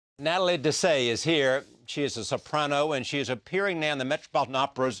Natalie Dessay is here. She is a soprano, and she is appearing now in the Metropolitan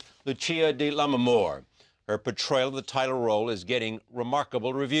Opera's Lucia di Lammermoor. Her portrayal of the title role is getting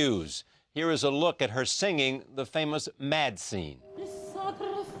remarkable reviews. Here is a look at her singing the famous Mad scene.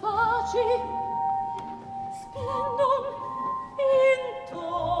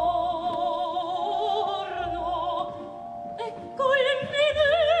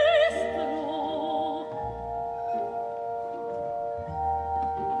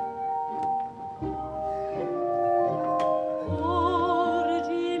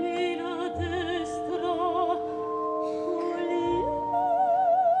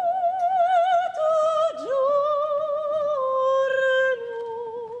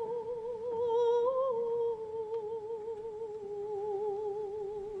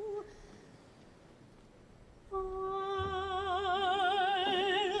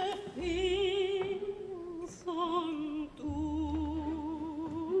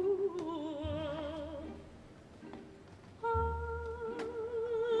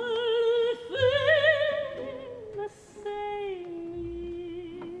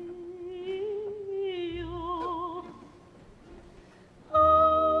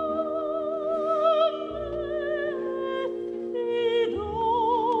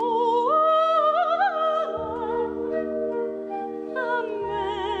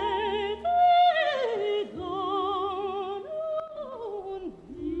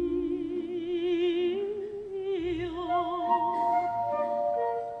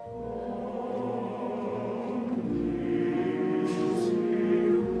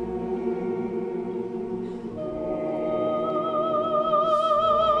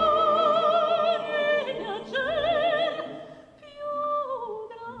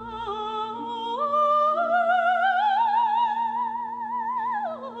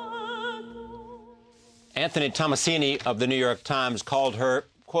 Anthony Tomasini of the New York Times called her,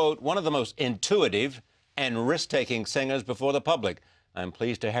 quote, one of the most intuitive and risk-taking singers before the public. I'm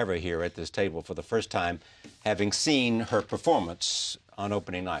pleased to have her here at this table for the first time, having seen her performance on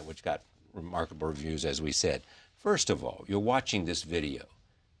opening night, which got remarkable reviews, as we said. First of all, you're watching this video,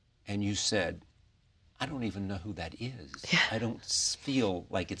 and you said, I don't even know who that is. Yeah. I don't feel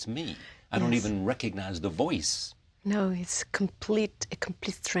like it's me. I don't even recognize the voice. No, it's a complete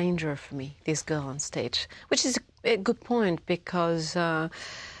stranger for me, this girl on stage, which is a good point because that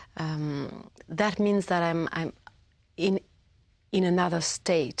means that I'm in another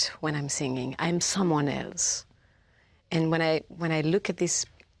state when I'm singing. I'm someone else, and when I look at this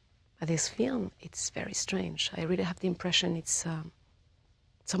film, it's very strange. I really have the impression it's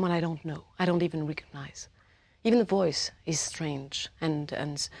someone I don't know. I don't even recognize. Even the voice is strange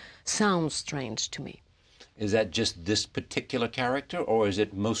and sounds strange to me. Is that just this particular character, or is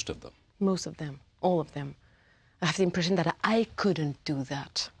it most of them? Most of them, all of them. I have the impression that I couldn't do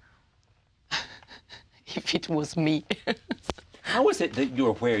that if it was me. How is it that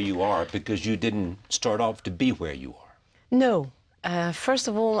you're where you are because you didn't start off to be where you are? No. First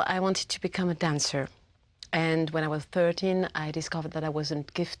of all, I wanted to become a dancer. And when I was 13, I discovered that I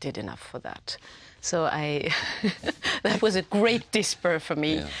wasn't gifted enough for that. So that was a great despair for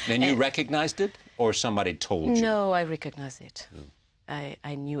me. Yeah. And you recognized it, or somebody told you? No, I recognized it.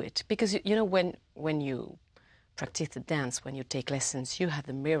 I knew it. Because, you know, when you practice the dance, when you take lessons, you have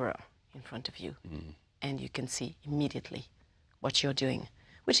the mirror in front of you. And you can see immediately what you're doing,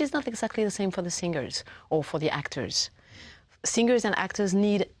 which is not exactly the same for the singers or for the actors. Singers and actors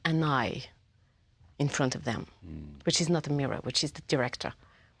need an eye in front of them, which is not a mirror, which is the director.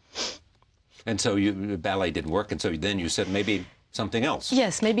 And so ballet didn't work, and so then you said maybe something else.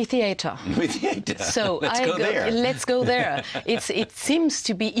 Yes, maybe theater. Maybe theater. So let's go there. Let's go there. It seems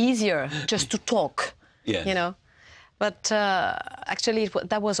to be easier just to talk, yes. You know. But actually,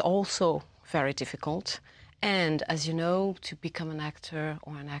 that was also very difficult. And as you know, to become an actor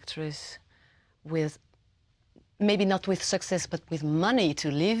or an actress with, maybe not with success, but with money to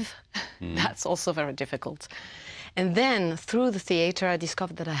live, that's also very difficult. And then, through the theater, I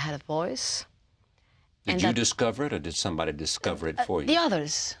discovered that I had a voice. Did you discover it, or did somebody discover it for you? The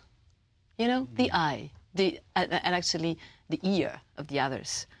others, you know, the eye, and actually the ear of the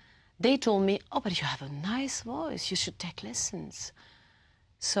others. They told me, oh, but you have a nice voice, you should take lessons.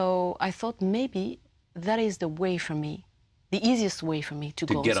 So I thought maybe that is the way for me, the easiest way for me to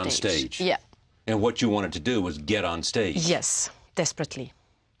go on stage. To get on stage? Yeah. And what you wanted to do was get on stage? Yes, desperately.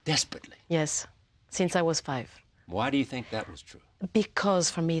 Desperately? Yes, since I was 5. Why do you think that was true?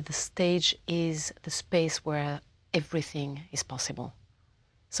 Because for me, the stage is the space where everything is possible.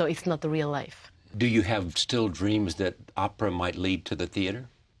 So it's not the real life. Do you have still dreams that opera might lead to the theater?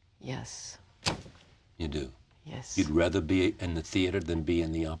 Yes. You do? Yes. You'd rather be in the theater than be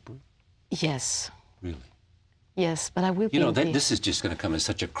in the opera? Yes. Really? Yes, but I will be You know, in the... this is just going to come as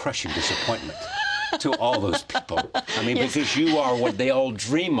such a crushing disappointment to all those people. I mean, because you are what they all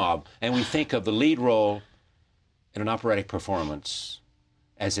dream of. And we think of the lead role in an operatic performance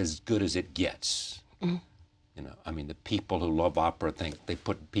as good as it gets. You know, I mean, the people who love opera think they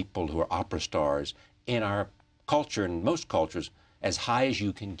put people who are opera stars in our culture, and most cultures, as high as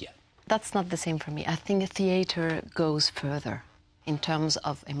you can get. That's not the same for me. I think theater goes further in terms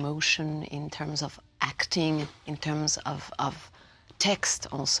of emotion, in terms of acting, in terms of text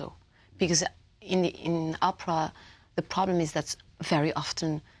also. Because in opera, the problem is that very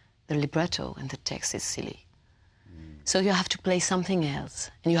often the libretto and the text is silly. So you have to play something else,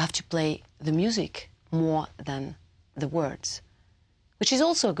 and you have to play the music more than the words, which is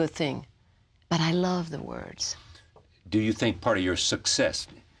also a good thing. But I love the words. Do you think part of your success,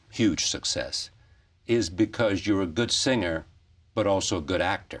 huge success, is because you're a good singer, but also a good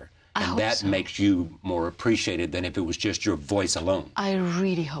actor? And that so. makes you more appreciated than if it was just your voice alone. I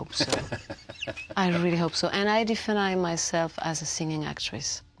really hope so. I really hope so. And I define myself as a singing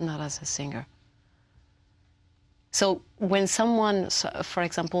actress, not as a singer. So when someone, for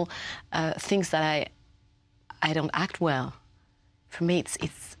example, thinks that I don't act well, for me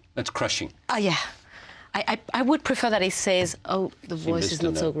it's... That's crushing. Oh, yeah. I would prefer that he says, oh, the voice is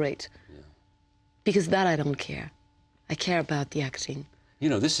not so great. Yeah. Because that I don't care. I care about the acting. You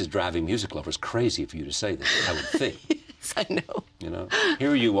know, this is driving music lovers crazy for you to say this, I would think. Yes, I know. You know,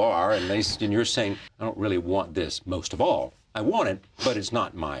 here you are, and you're saying, I don't really want this most of all. I want it, but it's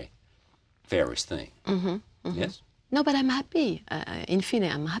not my fairest thing. Yes? No, but I'm happy. In fine,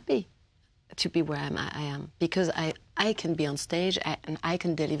 I'm happy to be where I am. Because I can be on stage, and I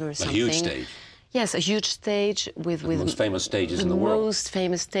can deliver something. A huge stage. Yes, a huge stage with the most famous stages in the world. The most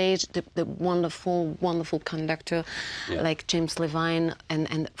famous stage, the wonderful, wonderful conductor like James Levine,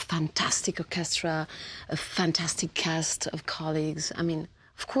 and fantastic orchestra, a fantastic cast of colleagues. I mean,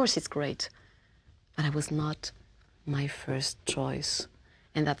 of course it's great, but I was not my first choice,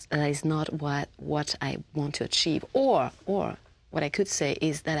 and that is not what I want to achieve. Or what I could say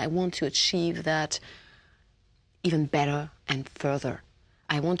is that I want to achieve that even better and further.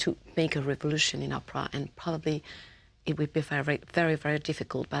 I want to make a revolution in opera, and probably it would be very, very, very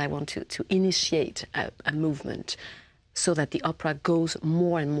difficult, but I want to initiate a movement so that the opera goes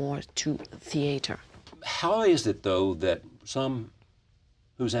more and more to theater. How is it, though, that some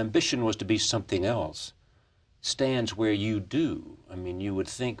whose ambition was to be something else stands where you do? I mean, you would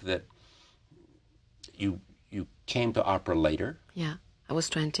think that you came to opera later. Yeah, I was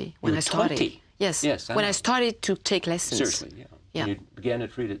 20 when I started. 20? Yes, I when know. I started to take lessons. Seriously, yeah. Yeah. You began to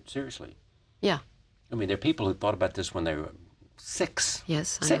treat it seriously. Yeah. I mean, there are people who thought about this when they were 6.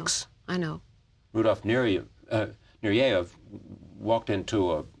 Yes, I Six. know. I know. Rudolf Nureyev walked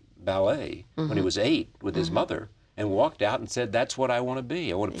into a ballet when he was 8 with his mother and walked out and said, that's what I want to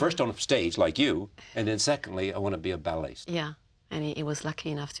be. I want to, first on a stage like you, and then secondly, I want to be a ballet star. Yeah, and he was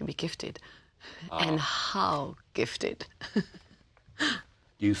lucky enough to be gifted. And how gifted. Do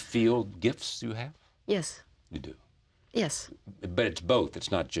you feel gifts you have? Yes. You do? Yes. But it's both.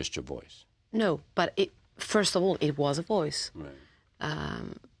 It's not just your voice. No, but first of all, it was a voice. Right.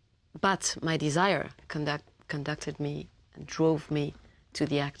 But my desire conducted me and drove me to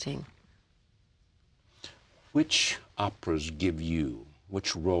the acting. Which operas give you,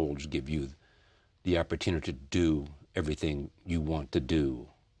 which roles give you the opportunity to do everything you want to do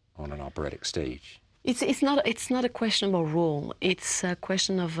on an operatic stage? It's not a question of a role. It's a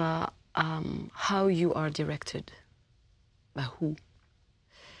question of how you are directed. By who?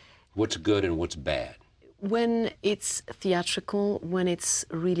 What's good and what's bad? When it's theatrical, when it's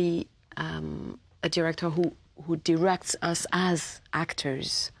really a director who directs us as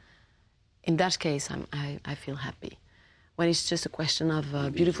actors, in that case, I feel happy. When it's just a question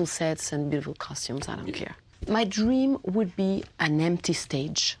of beautiful sets and beautiful costumes, I don't care. My dream would be an empty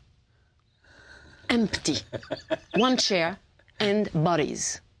stage. Empty. One chair and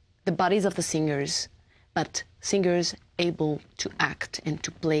bodies. The bodies of the singers, but singers able to act and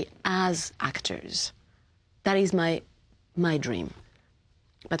to play as actors. That is my dream.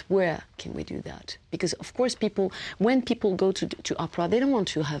 But where can we do that? Because, of course, when people go to opera, they don't want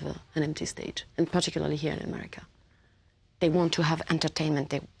to have an empty stage, and particularly here in America. They want to have entertainment.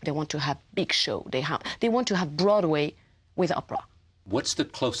 They want to have big show. They want to have Broadway with opera. What's the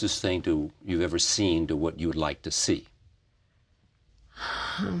closest thing you've ever seen to what you would like to see?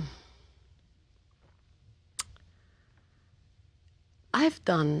 I've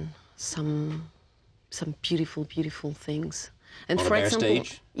done some beautiful, beautiful things. And on for a bare example,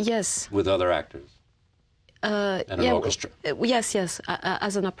 stage? yes. With other actors? And an orchestra. Yes, yes,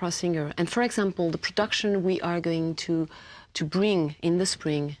 as an opera singer. And for example, the production we are going to bring in the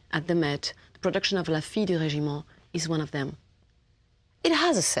spring at the Met, the production of La Fille du Régiment is one of them. It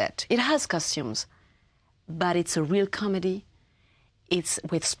has a set, it has costumes, but it's a real comedy. It's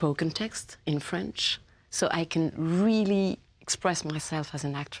with spoken text in French, so I can really express myself as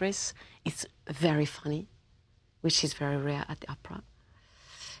an actress. It's very funny, which is very rare at the opera.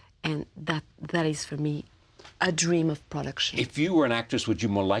 And that is, for me, a dream of production. If you were an actress, would you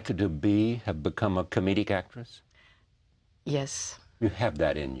more likely to have become a comedic actress? Yes. You have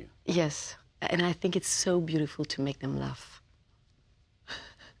that in you. Yes, and I think it's so beautiful to make them laugh,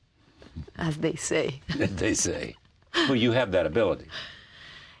 as they say. As they say. Well, you have that ability.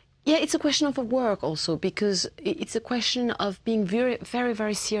 Yeah, it's a question of work also, because it's a question of being very, very,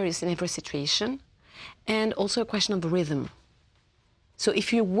 very serious in every situation, and also a question of rhythm. So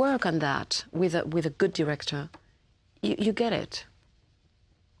if you work on that with a good director, you get it.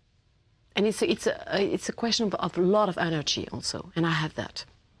 And it's a question of a lot of energy also, and I have that.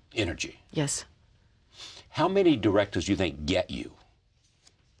 Energy. Yes. How many directors do you think get you,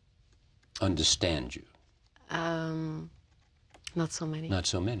 understand you? Not so many. Not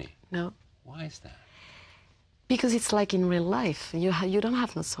so many? No. Why is that? Because it's like in real life. You don't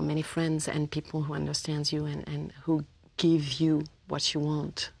have not so many friends and people who understand you and who give you what you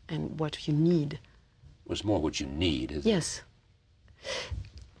want and what you need. It's more what you need, isn't it? Yes.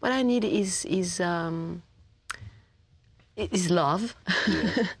 What I need is love.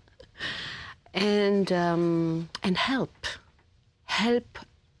 Yeah. and help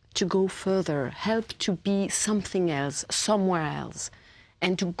to go further, help to be something else, somewhere else,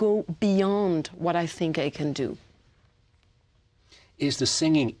 and to go beyond what I think I can do. Is the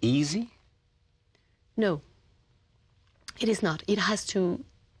singing easy? No, it is not. It has to,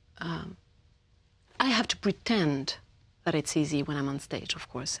 I have to pretend that it's easy when I'm on stage, of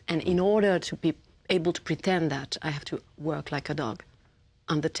course. And in order to be able to pretend that, I have to work like a dog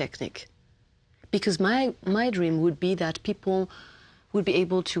on the technique. Because my dream would be that people would be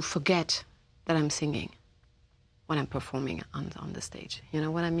able to forget that I'm singing when I'm performing on the stage. You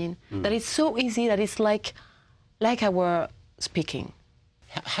know what I mean? Mm. That it's so easy that it's like I were speaking.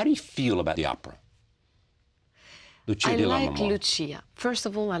 How do you feel about the opera? Lucia di like Lammermoor. Lucia. First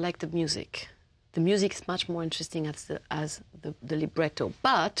of all, I like the music. The music is much more interesting as the libretto.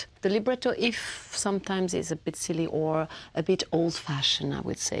 But the libretto, if sometimes is a bit silly or a bit old-fashioned, I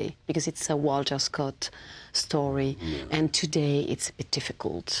would say, because it's a Walter Scott story, yeah. And today it's a bit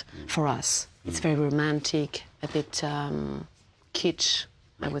difficult for us. It's very romantic, a bit kitsch,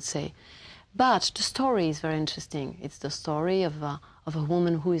 I would say. But the story is very interesting. It's the story of a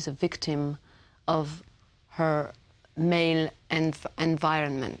woman who is a victim of her male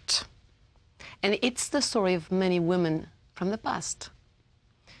environment. And it's the story of many women from the past.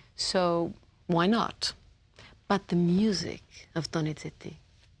 So why not? But the music of Donizetti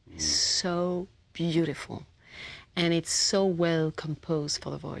is so beautiful. And it's so well composed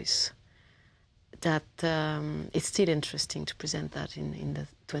for the voice that it's still interesting to present that in the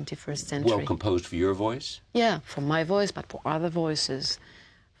 21st century. Well composed for your voice? Yeah, for my voice, but for other voices,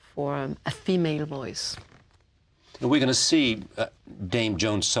 for a female voice. And we're going to see Dame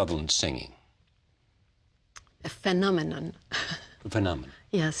Joan Sutherland singing. A phenomenon. A phenomenon.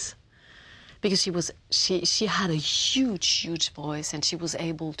 Yes, because she had a huge voice, and she was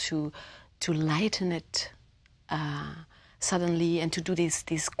able to lighten it suddenly and to do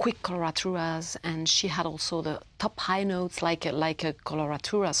these quick coloraturas, and she had also the top high notes like a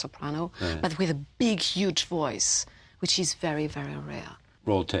coloratura soprano, right. But with a big huge voice, which is very, very rare.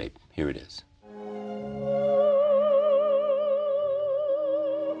 Roll tape. Here it is.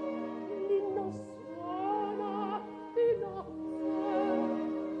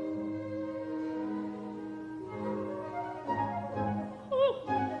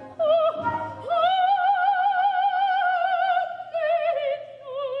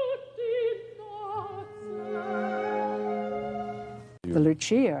 The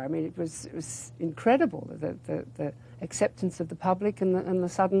Lucia, I mean, it was incredible, the acceptance of the public and the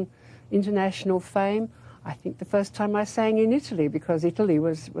sudden international fame. I think the first time I sang in Italy, because Italy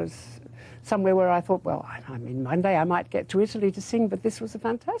was somewhere where I thought, well, I mean, one day I might get to Italy to sing, but this was a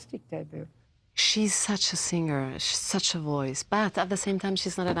fantastic debut. She's such a singer, such a voice, but at the same time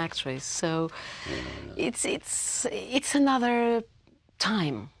she's not an actress, so it's another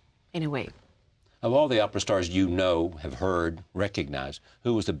time, in a way. Of all the opera stars you know, have heard, recognize,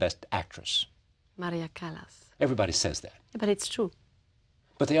 who was the best actress? Maria Callas. Everybody says that. But it's true.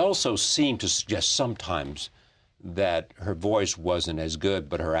 But they also seem to suggest sometimes that her voice wasn't as good,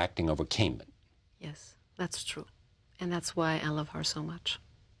 but her acting overcame it. Yes, That's true. And that's why I love her so much.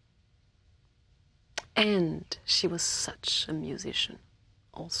 And she was such a musician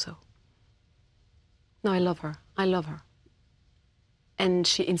also. No, I love her. I love her. And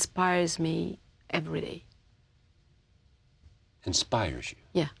she inspires me every day. Inspires you?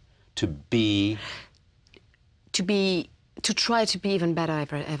 Yeah. To try to be even better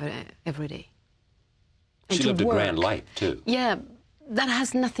every day. And she lived a grand life, too. Yeah, that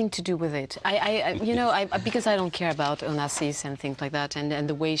has nothing to do with it. Because I don't care about Onassis and things like that, and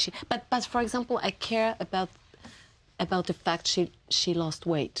the way she... But for example, I care about the fact she lost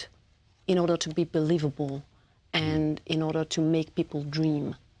weight in order to be believable and in order to make people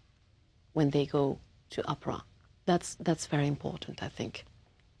dream when they go to opera. That's very important, I think.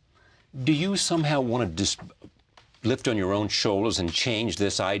 Do you somehow want to just lift on your own shoulders and change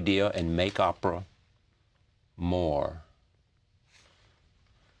this idea and make opera more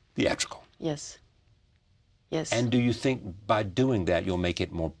theatrical? Yes. Yes. And do you think by doing that you'll make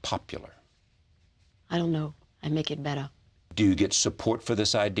it more popular? I don't know. I make it better. Do you get support for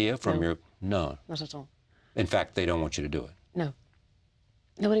this idea from your... No. Not at all. In fact, they don't want you to do it. No.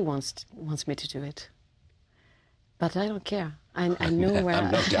 Nobody wants me to do it. But I don't care. I know where...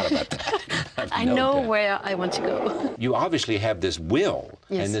 I've no doubt about that. I know where I want to go. You obviously have this will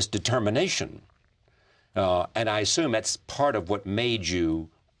Yes. and this determination. And I assume that's part of what made you,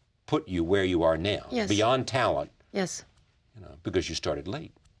 put you where you are now. Yes. Beyond talent. Yes. Because you started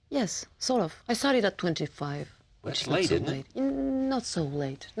late. Yes, sort of. I started at 25. That's Not late, so isn't it? late. Not so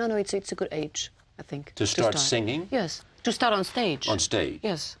late. No, it's a good age, I think. To start singing? Yes. To start on stage. On stage?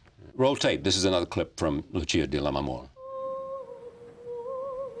 Yes. Roll tape. This is another clip from Lucia di Lammermoor.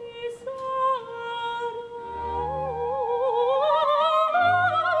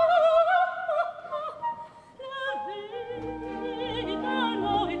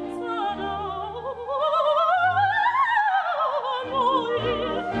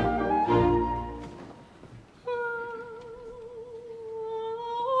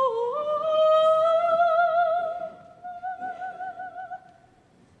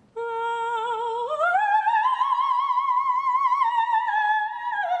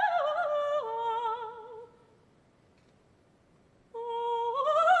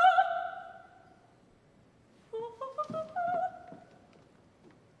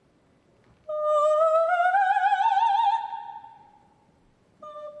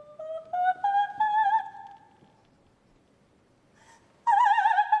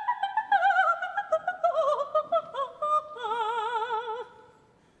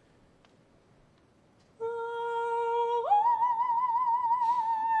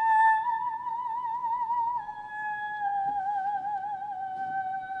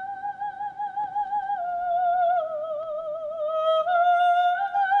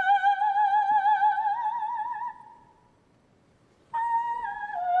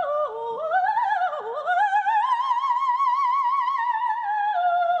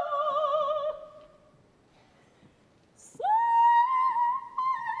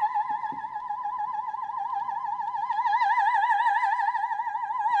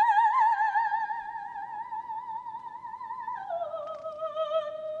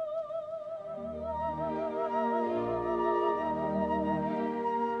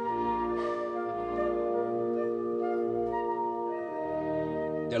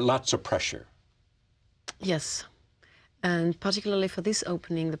 There's lots of pressure. Yes. And particularly for this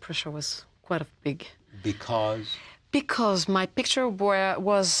opening, the pressure was quite big. Because? Because my picture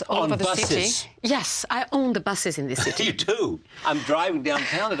was all over the buses. city. Yes, I own the buses in this city. You do. I'm driving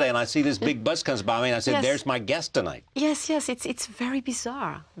downtown today and I see this big bus comes by me and I said, Yes. There's my guest tonight. Yes, it's very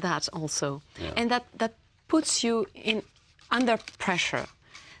bizarre, that also. Yeah. And that puts you under pressure.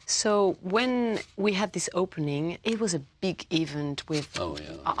 So when we had this opening, it was a big event with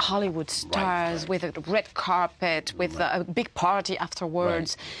Hollywood stars, with a red carpet, with a big party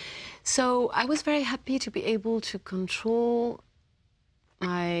afterwards. Right. So I was very happy to be able to control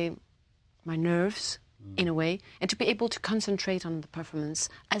my nerves in a way, and to be able to concentrate on the performance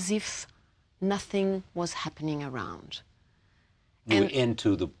as if nothing was happening around. You were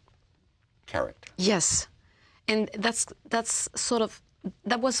into the character. Yes, and that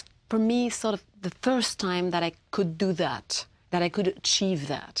was for me sort of the first time that I could do that I could achieve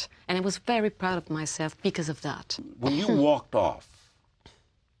that, and I was very proud of myself because of that. When you walked off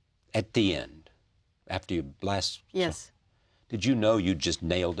at the end, after your last Yes. song, did you know you just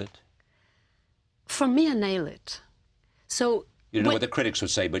nailed it? For me, I nailed it. So You didn't know what the critics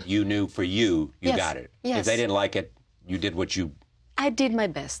would say, but you knew for you Yes, got it. yes. If they didn't like it, you did what you I did my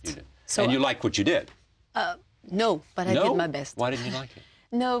best. did. So And you liked what you did. no, but I did my best. Why didn't you like it?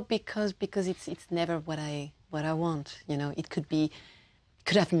 No, because it's never what I want. You know, it could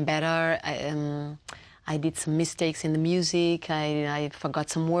have been better. I did some mistakes in the music. I forgot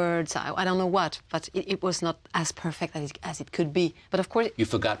some words. I don't know what, but it was not as perfect as it could be. But of course, you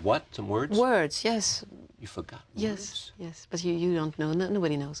forgot what? Some words? Words, yes. You forgot words? Yes. But you don't know. No,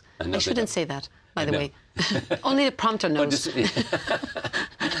 nobody knows. I shouldn't say that, by the way. Only the prompter knows.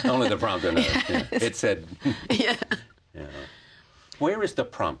 Only the prompter knows. Yeah. It said. Yeah. Yeah. Where is the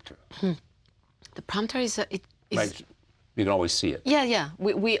prompter? The prompter is. Right. You can always see it. Yeah, yeah.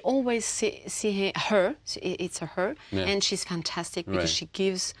 We always see her. It's a her, yeah. and she's fantastic because right. she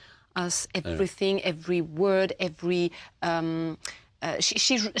gives us everything, every word, every.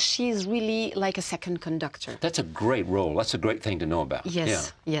 She's really like a second conductor. That's a great role. That's a great thing to know about.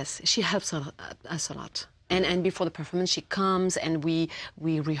 Yes, yeah. yes. She helps us a lot. And before the performance, she comes and we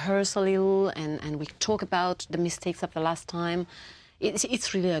rehearse a little and we talk about the mistakes of the last time.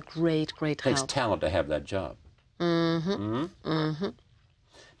 It's really a great help. It takes talent to have that job. Mm-hmm. Mm-hmm. Mm-hmm.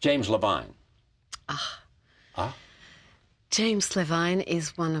 James Levine. James Levine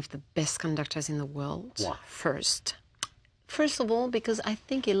is one of the best conductors in the world. Why? First of all, because I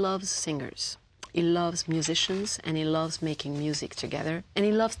think he loves singers. He loves musicians and he loves making music together. And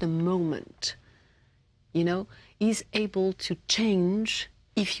he loves the moment. You know, he's able to change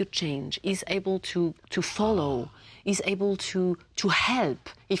if you change. He's able to follow. He's able to help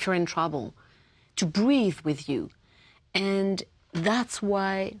if you're in trouble, to breathe with you. And that's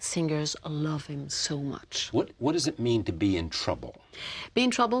why singers love him so much. What does it mean to be in trouble? Be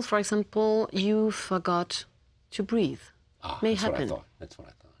in trouble, for example, you forgot to breathe. May happen. That's what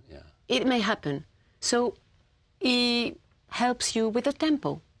I thought, yeah. It may happen. So he helps you with the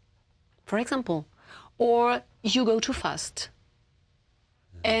tempo, for example. Or you go too fast.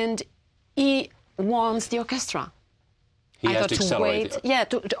 And he warns the orchestra. He has to accelerate.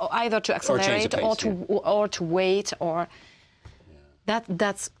 Either to accelerate or to wait, or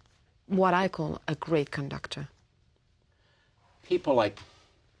that's what I call a great conductor. People like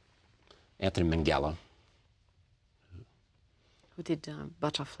Anthony Minghella, who did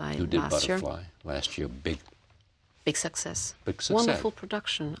Butterfly last year. Big success. Big success. Wonderful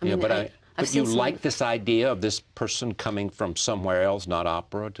production. I mean, but you like this idea of this person coming from somewhere else, not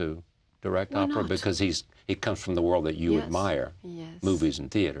opera, to direct opera? Not? Because he comes from the world that you admire, movies and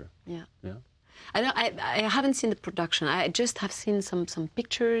theater. Yeah. Yeah. I haven't seen the production. I just have seen some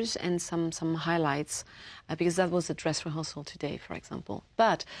pictures and some highlights, because that was a dress rehearsal today, for example.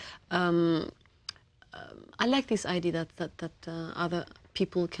 But I like this idea that other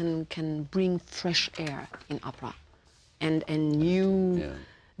people can bring fresh air in opera, and new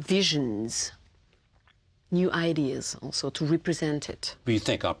visions, new ideas also to represent it. But you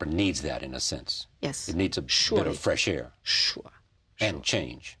think opera needs that in a sense? Yes. It needs a bit of fresh air. Sure. And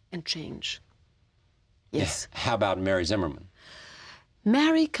change. And change. Yes. Yeah. How about Mary Zimmerman?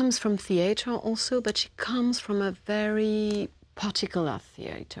 Mary comes from theater also, but she comes from a very particular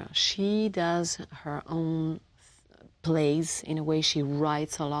theater. She does her own plays in a way. She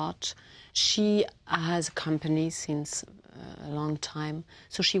writes a lot. She has a company since a long time,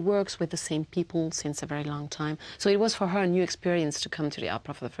 so she works with the same people since a very long time. So it was for her a new experience to come to the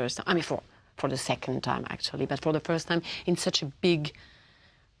opera for the first time. I mean, for the second time actually, but for the first time in such a big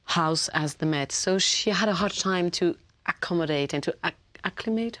house as the Met. So she had a hard time to accommodate and to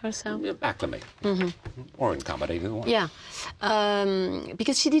acclimate herself. Acclimate. Mm-hmm. Or accommodate. Yeah,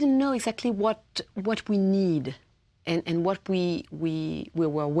 because she didn't know exactly what we need and what we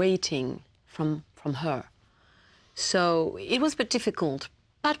were waiting from her. So it was a bit difficult,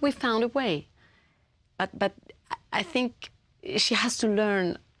 but we found a way. But I think she has to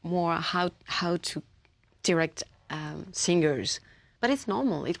learn more how to direct singers. But it's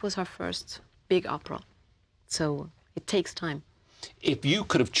normal. It was her first big opera, so it takes time. If you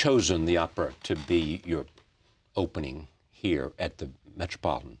could have chosen the opera to be your opening here at the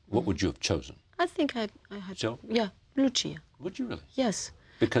Metropolitan, what would you have chosen? I think I had. So? Yeah, Lucia. Would you really? Yes.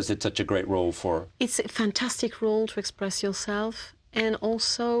 Because it's such a great role for... It's a fantastic role to express yourself, and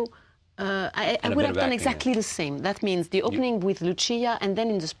also I would have done exactly the same. That means the opening with Lucia, and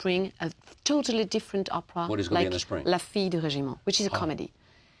then in the spring, a totally different opera. What is going to be in the spring? La Fille du Régiment, which is a comedy.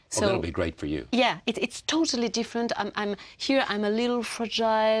 So that'll be great for you. Yeah, it's totally different. I'm here. I'm a little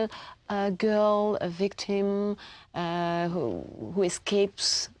fragile girl, a victim who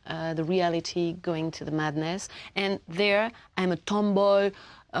escapes the reality, going to the madness. And there, I'm a tomboy,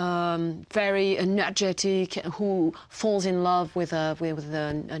 very energetic, who falls in love with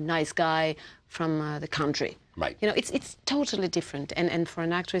a nice guy from the country. Right. You know, it's totally different. And for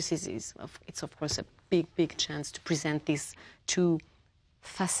an actress, it's of course a big chance to present these two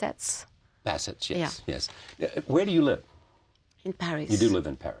facets. Facets, yes, Yeah. yes. Where do you live? In Paris. You do live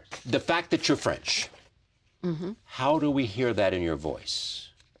in Paris. The fact that you're French, how do we hear that in your voice?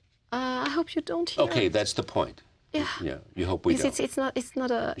 I hope you don't hear Okay, it. that's the point. Yeah. Yeah, you hope we Because don't. it's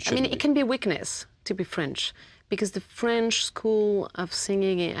not a... I shouldn't mean, be. it can be a weakness to be French, because the French school of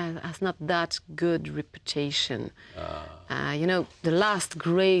singing has not that good reputation. You know, the last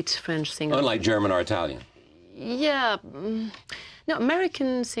great French singer... Unlike German or Italian. Yeah. No,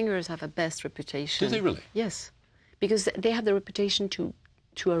 American singers have a best reputation. Do they really? Yes, because they have the reputation to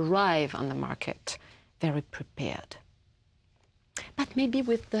arrive on the market very prepared. But maybe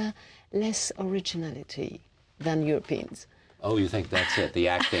with less originality than Europeans. Oh, you think that's it? The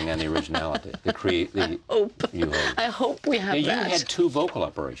acting and the originality, the Hope. You hope. I hope we have Yeah, that. you had 2 vocal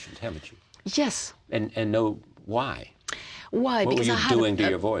operations, haven't you? Yes. And no, why? Why? What Because were I you had doing to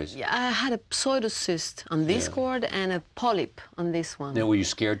your voice? I had a pseudocyst on this chord and a polyp on this one. Now, were you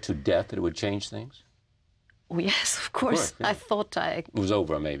scared to death that it would change things? Oh, yes, of course. yeah. I thought It was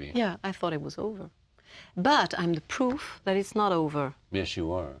over, maybe. Yeah, I thought it was over. But I'm the proof that it's not over. Yes,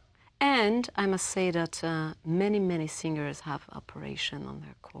 you are. And I must say that many, many singers have operation on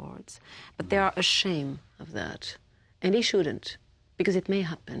their chords, but they are ashamed of that. And they shouldn't, because it may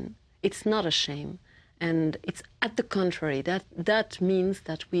happen. It's not a shame. And it's at the contrary. That means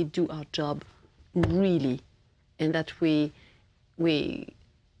that we do our job really, and that we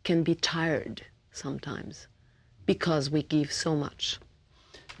can be tired sometimes because we give so much.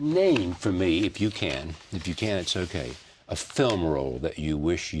 Name for me, if you can, it's okay, a film role that you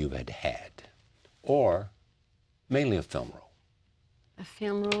wish you had had, or mainly a film role. A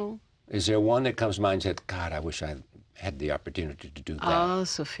film role? Is there one that comes to mind and said, God, I wish I had the opportunity to do that? Oh,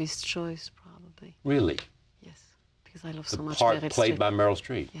 Sophie's Choice, probably. Really? Yes, because I love The so much part Meryl played Streep. by Meryl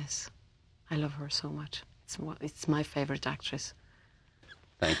Streep. Yes, I love her so much. It's my favorite actress.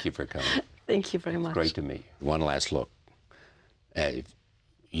 Thank you for coming. Thank you very much. Great to meet you. One last look at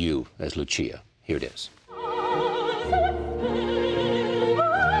you as Lucia. Here it is.